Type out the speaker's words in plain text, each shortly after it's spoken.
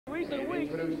recent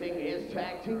weeks. Introducing his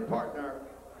tag team partner.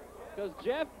 Because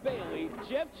Jeff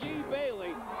G.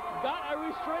 Bailey, got a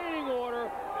restraining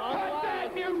order on Cut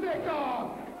that music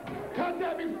off! Cut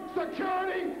that music!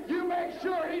 Security, you make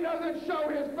sure he doesn't show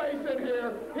his face in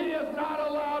here. He is not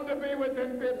allowed to be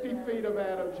within 50 feet of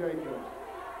Adam Jacobs.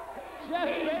 He's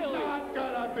not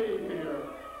gonna be here.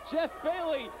 Jeff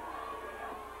Bailey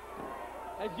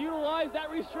has utilized that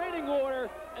restraining order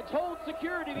and told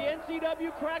security, the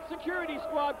NCW crack security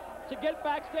squad, to get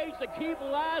backstage to keep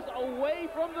Laz away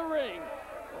from the ring.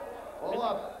 Hold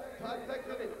up. Todd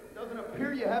Sexton, it doesn't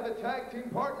appear you have a tag team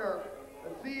partner.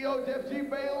 The CEO, Jeff G.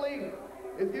 Bailey,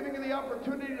 is giving you the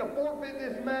opportunity to forfeit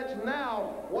this match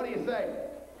now. What do you say?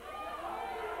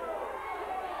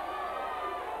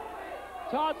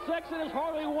 Todd Sexton is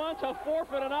hardly one to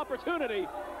forfeit an opportunity.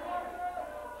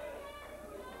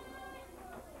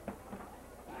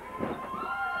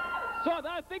 So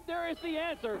I think there is the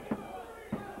answer.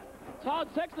 Todd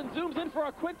Sexton zooms in for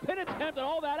a quick pin attempt and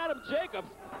all that Adam Jacobs.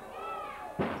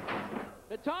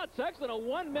 And Todd Sexton, a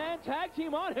one-man tag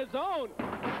team on his own.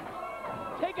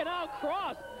 Taken out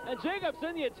Cross, and Jacobs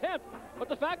in the attempt. But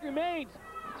the fact remains,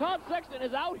 Todd Sexton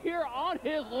is out here on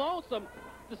his lonesome.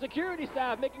 The security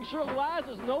staff making sure Laz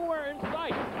is nowhere in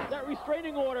sight. That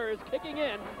restraining order is kicking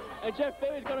in, and Jeff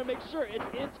Bailey's going to make sure it's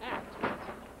intact.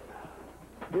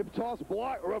 Hip toss,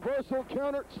 block, reversal,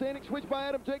 counter, standing switch by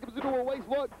Adam Jacobs into a waist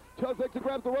lock. Todd Sexton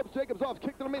grabs the ropes, Jacobs off,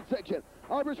 kick to the midsection.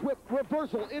 Irish whip,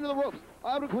 reversal, into the ropes.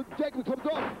 Jacobs comes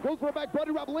off, goes for a back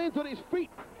body drop, lands on his feet.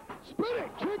 Spinning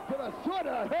kick to the side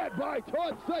of the head by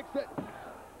Todd Sexton.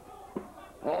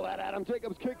 All that Adam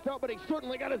Jacobs kicks out, but he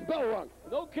certainly got his bell rung.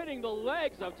 No kidding, the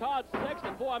legs of Todd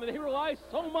Sexton. Boy, I mean, he relies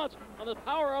so much on the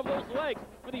power of those legs.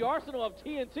 With the arsenal of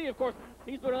TNT, of course,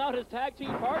 he's been without his tag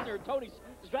team partner, Tony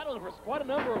Stradlin, for quite a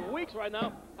number of weeks right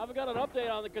now. Haven't got an update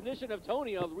on the condition of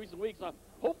Tony of recent weeks.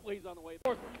 Hopefully he's on the way. Of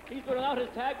course, he's been without his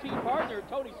tag team partner,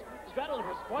 Tony Stradlin,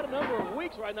 for quite a number of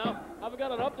weeks right now. Haven't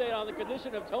got an update on the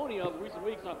condition of Tony of recent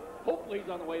weeks. Hopefully he's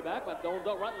on the way back, but don't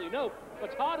rightly know.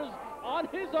 But Todd is on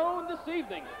his own this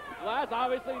evening. Laz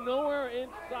obviously nowhere in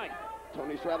sight.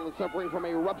 Tony Stradlin suffering from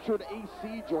a ruptured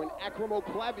AC joint,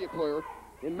 acromoclavicular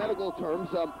in medical terms,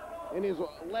 in his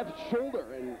left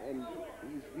shoulder, and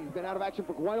he's been out of action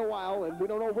for quite a while, and we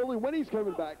don't know really when he's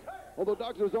coming back, although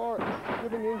doctors are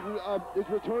giving his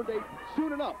return date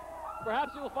soon enough.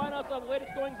 Perhaps you will find out some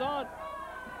latest goings-on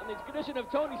on the condition of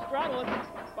Tony Stradlin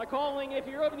by calling, if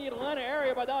you're over in the Atlanta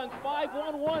area, by dialing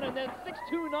 511 and then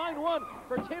 6291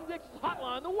 for Tim Dix's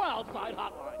hotline, the Wildside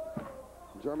hotline.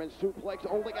 German suplex,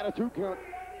 only got a 2 count.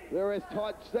 There is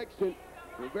Todd Sexton,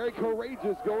 very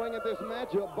courageous going at this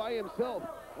matchup by himself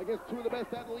against 2 of the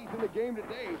best athletes in the game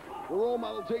today. The role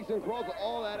model Jason Cross,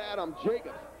 all that Adam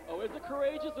Jacobs. Oh, is it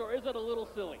courageous or is it a little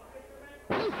silly?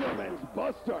 Fisherman's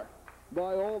Buster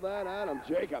by all that Adam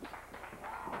Jacobs.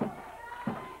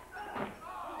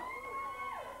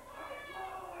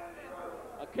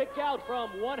 A kick out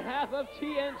from one half of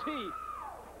TNT.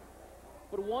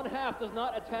 But one half does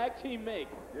not a tag team make.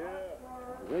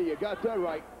 Yeah, you got that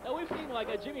right. Now, we've seen like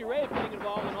a Jimmy Ray being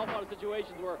involved in all kinds of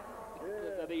situations where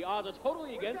the odds are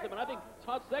totally against him, and I think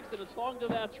Todd Sexton is falling to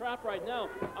that trap right now.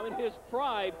 I mean, his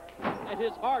pride and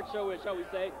his heart, shall we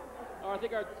say, are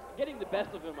getting the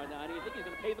best of him right now, and I think he's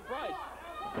going to pay the price.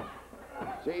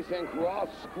 Jason Cross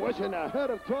squishing the head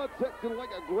of Todd Sexton like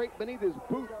a grape beneath his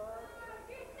boot.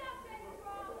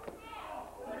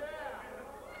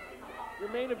 Your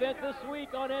main event this week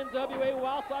on NWA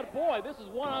Wildside. Boy, this is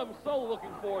one I'm so looking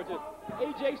forward to.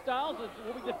 AJ Styles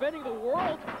will be defending the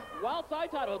World Wildside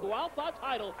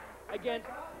title against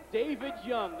David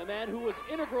Young, the man who was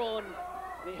integral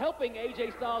in helping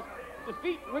AJ Styles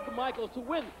defeat Rick Michaels to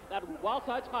win that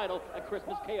Wildside title at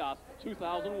Christmas Chaos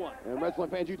 2001. And wrestling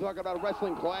fans, you talk about a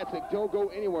wrestling classic, don't go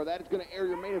anywhere. That is going to air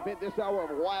your main event this hour of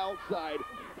Wildside.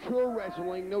 Pure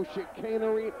wrestling, no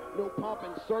chicanery, no pomp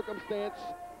and circumstance.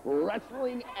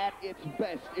 Wrestling at its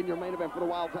best in your main event for the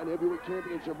Wildside Heavyweight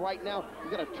Championship. Right now,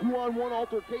 you got a 2-on-1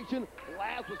 altercation.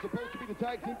 Laz was supposed to be the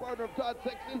tag team partner of Todd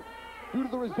Sexton. Due to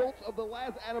the results of the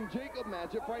last Adam Jacob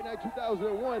match at Fright Night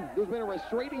 2001, there's been a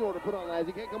restraining order put on Laz.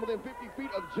 He can't come within 50 feet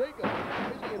of Jacob.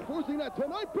 Basically enforcing that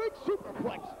tonight. Big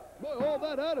superplex by all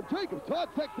that Adam Jacob. Todd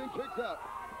Sexton kicks out.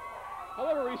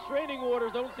 However, restraining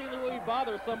orders don't seem to really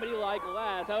bother somebody like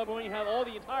Laz. However, when you have all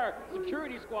the entire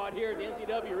security squad here at the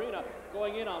NCW Arena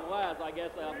going in on Laz, I guess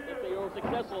if they were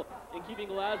successful in keeping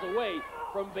Laz away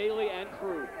from Bailey and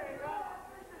crew.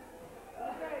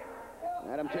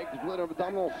 Adam Jacobs with an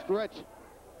abdominal stretch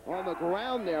on the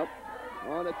ground there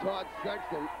on to Todd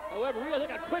Sexton. However, we're going to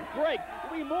take a quick break.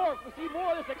 We'll see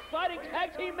more of this exciting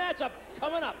tag team matchup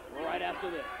coming up right after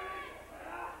this.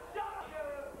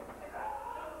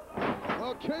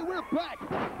 Okay, we're back.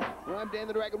 I'm Dan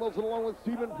the Dragon Wilson along with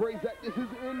Stephen Prazak. This is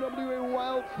NWA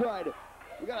Wildside.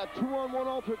 We got a 2-on-1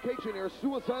 altercation here.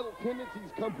 Suicidal tendencies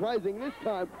comprising this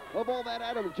time of All That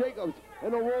Adam Jacobs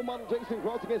and a role model Jason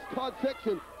Cross against Todd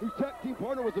Sexton, whose tag team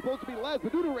partner was supposed to be last,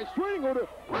 but due to a restraining order,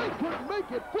 they couldn't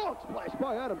make it. Frog splash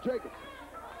by Adam Jacobs.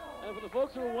 And for the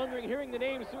folks who are wondering, hearing the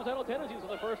name Suicidal Tendencies for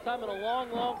the first time in a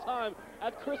long, long time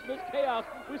at Christmas Chaos,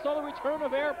 we saw the return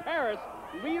of Air Paris,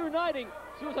 reuniting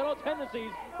Suicidal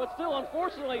Tendencies, but still,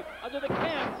 unfortunately, under the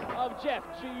camp of Jeff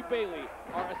G. Bailey,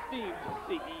 our esteemed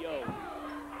CEO.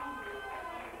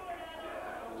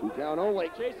 2 down only.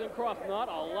 Jason Cross not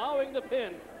allowing the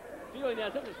pin, feeling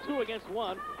that since it's 2 against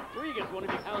 1, 3 against 1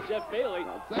 if you count Jeff Bailey.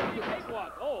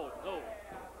 Cakewalk. Oh, no.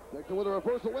 Sexton with a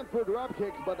reversal, went for drop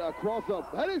kicks, but Cross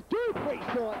up. That is deep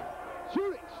face on.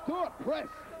 Shooting star press.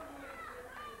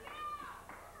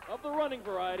 Of the running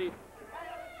variety.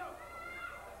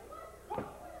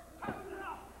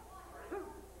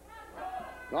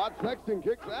 Todd Sexton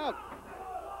kicks out.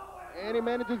 And he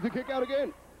manages to kick out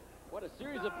again. What a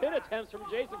series of pin attempts from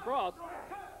Jason Cross.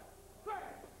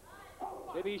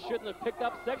 Maybe he shouldn't have picked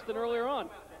up Sexton earlier on.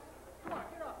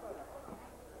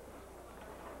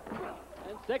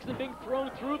 And Sexton being thrown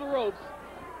through the ropes.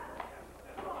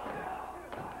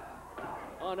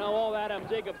 Oh, now all that Adam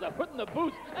Jacobs are putting the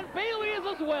boots, and Bailey is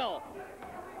as well.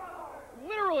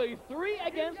 Literally 3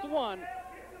 against 1.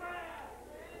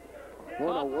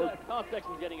 Todd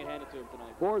Sexton's getting it handed to him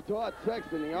tonight. For Todd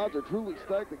Sexton, the odds are truly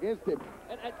stacked against him.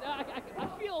 And I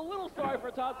feel a little sorry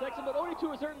for Todd Sexton, but only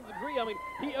to a certain degree. I mean,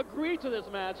 he agreed to this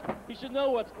match. He should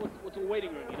know what's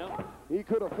awaiting him, you know? He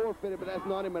could have forfeited, but that's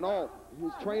not him at all.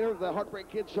 His trainer, the Heartbreak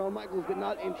Kid, Shawn Michaels, did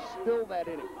not instill that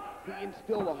in him. He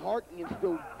instilled a heart, he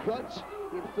instilled guts,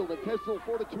 he instilled intestinal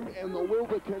fortitude, and the will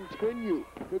to continue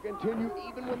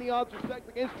even when the odds are stacked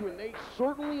against you, and they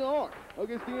certainly are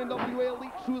against the NWA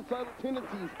Elite Suicidal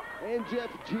Tendencies and Jeff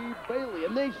G. Bailey,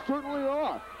 and they certainly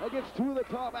are against 2 of the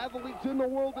top athletes in the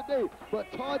world today,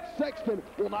 but Todd Sexton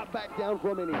will not back down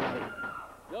from anybody.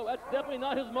 No, that's definitely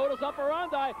not his modus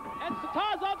operandi. And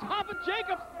Todd's on top of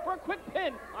Jacobs for a quick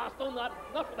pin. Still not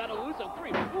enough for that elusive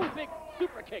 3. Ooh, big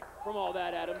super kick from all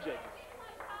that Adam Jacobs.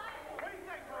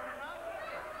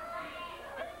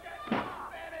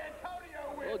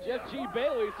 Well, Jeff G.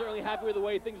 Bailey is certainly happy with the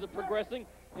way things are progressing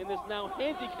in this now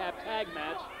handicap tag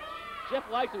match. Jeff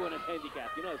likes it when it's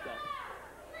handicapped, you notice that.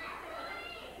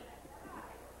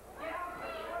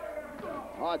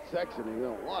 Todd Sexton is in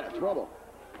a lot of trouble.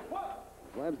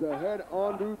 Slams the head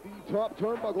onto the top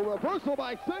turnbuckle. Reversal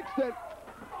by Sexton.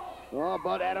 Oh,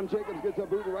 but Adam Jacobs gets a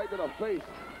boot right to the face.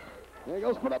 There he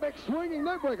goes for the big swinging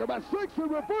neckbreaker by Sexton.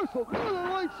 Reversal. Northern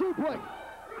Light suplex.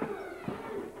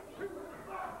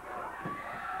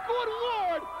 Good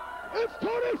Lord! It's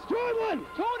Tony Stradlin!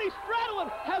 Tony Stradlin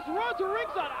has run to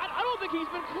ringside. I don't think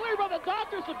he's been cleared by the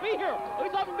doctors to be here. At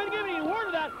least I haven't been given any word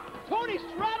of that. Tony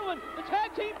Stradlin, the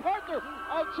tag team partner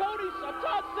of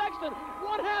Todd Sexton,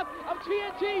 one half of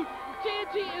TNT.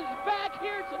 TNT is back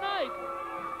here tonight.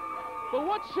 But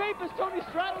what shape is Tony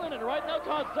Stradlin in? Right now,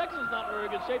 Todd Sexton's not in very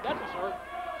good shape, that's for sure.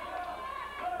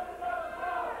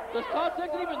 Does Todd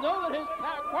Sexton even know that his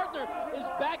partner is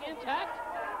back intact?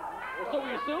 Or so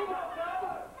we assume.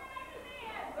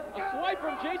 A swipe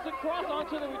from Jason Cross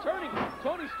onto the returning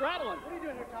Tony Stradlin. What are you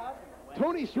doing here, Todd?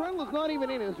 Tony Stradlin's not even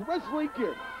in his wrestling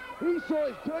gear. He saw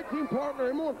his tag team partner,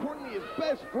 and more importantly, his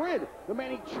best friend, the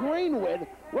man he trained with,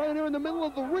 right there in the middle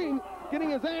of the ring, getting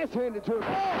his ass handed to him.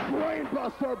 Oh,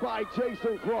 brainbuster by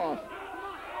Jason Cross.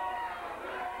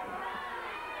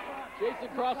 Jason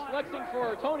Cross flexing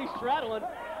for Tony Stradlin.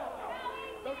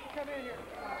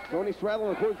 Tony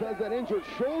Stradlin, of course, has that injured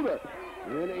shoulder.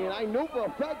 And I know for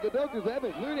a fact the doctors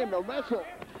haven't cleared him to wrestle.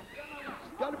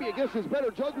 It's got to be against his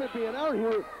better judgment being out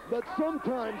here, but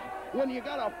sometimes when you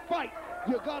got to fight,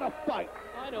 you got to fight.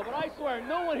 I know, but I swear,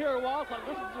 no one here at Wildside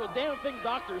listens to a damn thing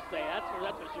doctors say. That's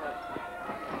for sure.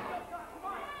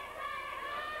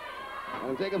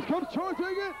 And Jacobs comes charging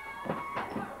it.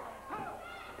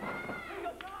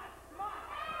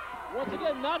 Once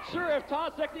again, not sure if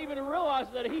Todd Sexton even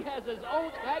realizes that he has his own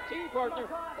tag team partner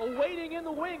awaiting in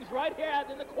the wings right here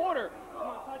in the corner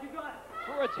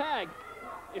for a tag.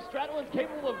 If Stradlin's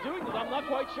capable of doing this, I'm not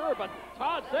quite sure, but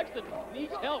Todd Sexton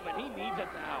needs help, and he needs it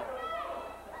now.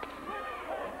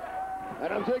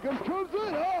 Adam Jacobs comes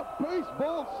in. Oh,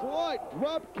 baseball slide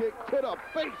drop kick to the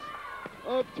face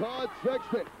of Todd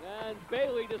Sexton. And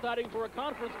Bailey deciding for a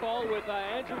conference call with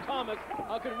Andrew Thomas.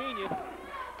 How convenient.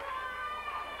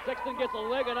 Sexton gets a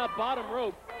leg on that bottom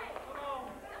rope.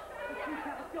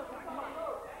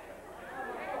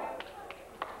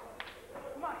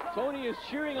 Tony is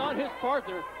cheering on his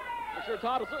partner. I'm sure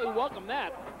Todd will certainly welcome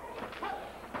that.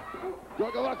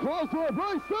 Talk about clothesline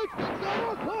by Sexton.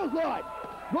 Double clothesline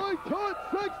by Todd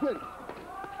Sexton.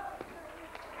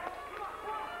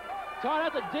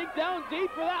 Todd has to dig down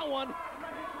deep for that one,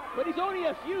 but he's only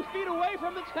a few feet away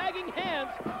from the tagging hands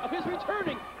of his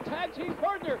returning tag team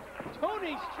partner,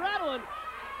 Tony Stradlin.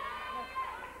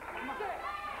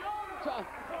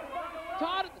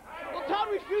 Todd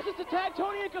refuses to tag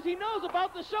Tony in because he knows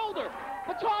about the shoulder,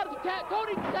 but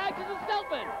Tony tags himself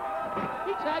in.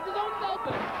 He tagged his own self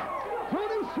in.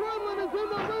 Tony Stradlin is in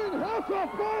the ring, house on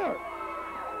fire.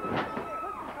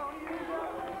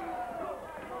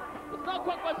 It's not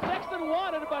quite what Sexton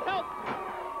wanted, but help.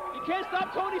 You can't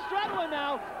stop Tony Stradlin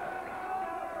now.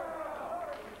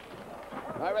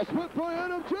 All right, split by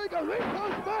Adam Jacobs. He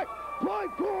comes back.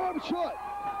 Flying forearm shot.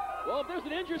 Well, if there's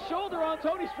an injured shoulder on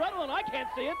Tony Stradlin, I can't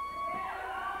see it.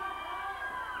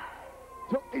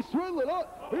 He's Stradlin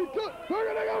up. He's good. They're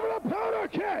going to go for the powder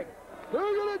kick. They're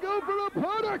going to go for the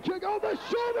powder kick. Oh, the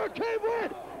shoulder gave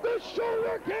in. The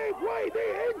shoulder gave way. The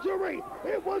injury.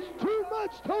 It was too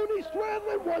much. Tony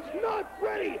Stradlin was not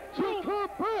ready to come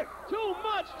back. Too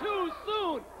much too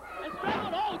soon. And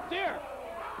Stradlin, oh dear.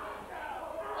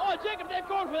 Oh, Jacob, they're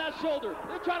going for that shoulder.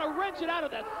 They're trying to wrench it out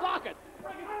of that socket.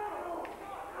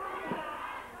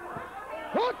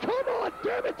 Oh, come on,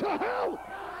 damn it to hell!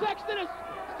 Sexton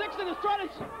is trying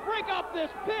to break up this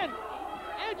pin.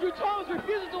 Andrew Thomas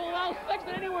refuses to allow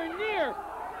Sexton anywhere near.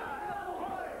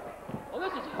 Oh,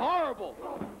 this is horrible.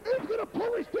 He's gonna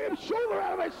pull his damn shoulder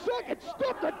out of his socket.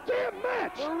 Stop the damn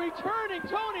match. The returning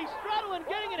Tony Stradlin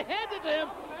getting it handed to him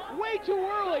way too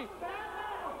early.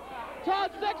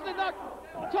 Todd Sexton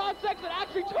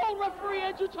actually told referee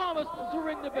Andrew Thomas to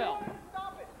ring the bell.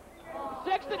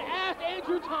 Sexton asked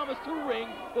Andrew Thomas to ring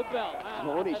the bell.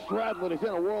 Tony Stradlin is in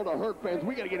a world of hurt, fans.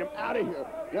 We got to get him out of here.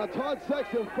 Now, Todd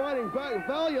Sexton fighting back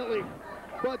valiantly,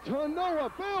 but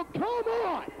Noah Bell, come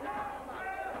on!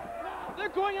 They're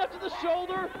going after the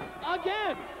shoulder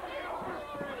again.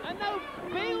 And now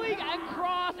Bailey and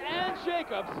Cross and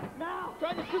Jacobs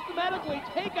trying to systematically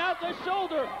take out the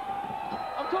shoulder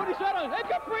of Tony Stradlin and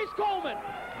Caprice Coleman.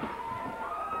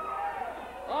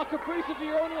 Oh, Caprice, if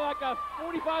you're only like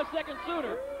 45 seconds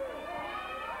sooner.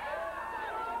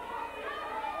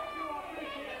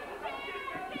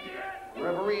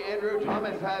 Referee Andrew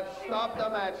Thomas has stopped the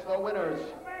match. The winners,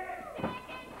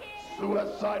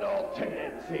 Suicidal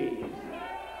Tendencies.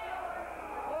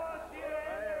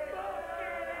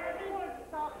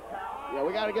 Yeah,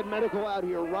 we got to get medical out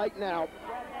here right now.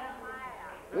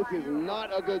 This is not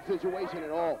a good situation at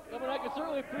all. I mean, I can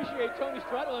certainly appreciate Tony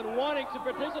Stradlin wanting to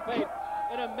participate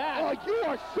in a match. Oh, you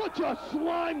are such a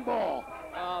slime ball.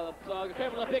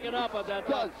 Careful not picking up on that.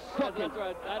 That's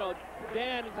right. I know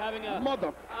Dan is having a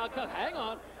hang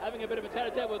on, having a bit of a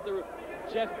tete-a-tete with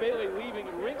Jeff Bailey leaving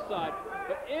ringside.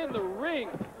 But in the ring,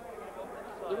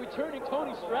 the returning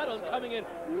Tony Stradlin coming in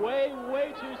way,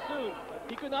 way too soon.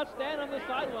 He could not stand on the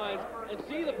sidelines and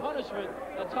see the punishment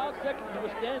that Todd Sexton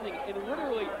was standing in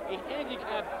literally a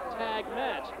handicap tag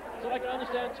match. So I can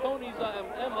understand Tony's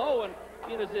MO and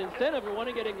his incentive for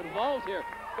wanting to get involved here.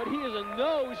 But he is in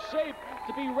no shape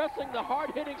to be wrestling the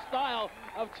hard-hitting style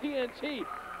of TNT.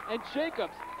 And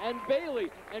Jacobs and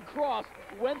Bailey and Cross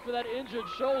went for that injured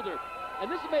shoulder.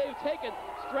 And this may have taken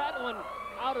Stradlin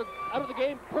out of the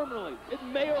game permanently. It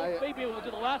may be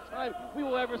the last time we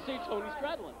will ever see Tony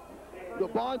Stradlin. The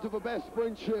bonds of a best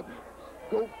friendship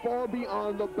go far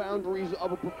beyond the boundaries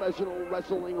of a professional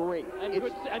wrestling ring. And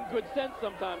good sense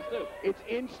sometimes, too. It's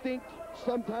instinct.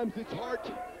 Sometimes it's heart.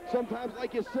 Sometimes,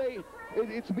 like you say,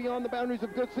 it's beyond the boundaries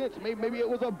of good sense. Maybe it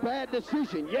was a bad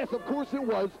decision. Yes, of course it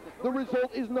was. The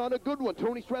result is not a good one.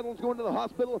 Tony Stradlin's going to the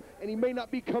hospital, and he may not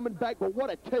be coming back, but what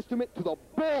a testament to the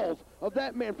balls of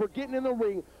that man for getting in the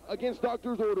ring against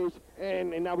doctor's orders,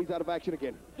 and now he's out of action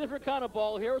again. Different kind of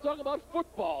ball here. We're talking about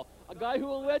football. A guy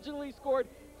who allegedly scored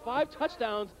 5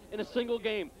 touchdowns in a single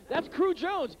game. That's Crew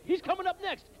Jones. He's coming up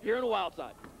next here in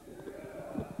Wildside.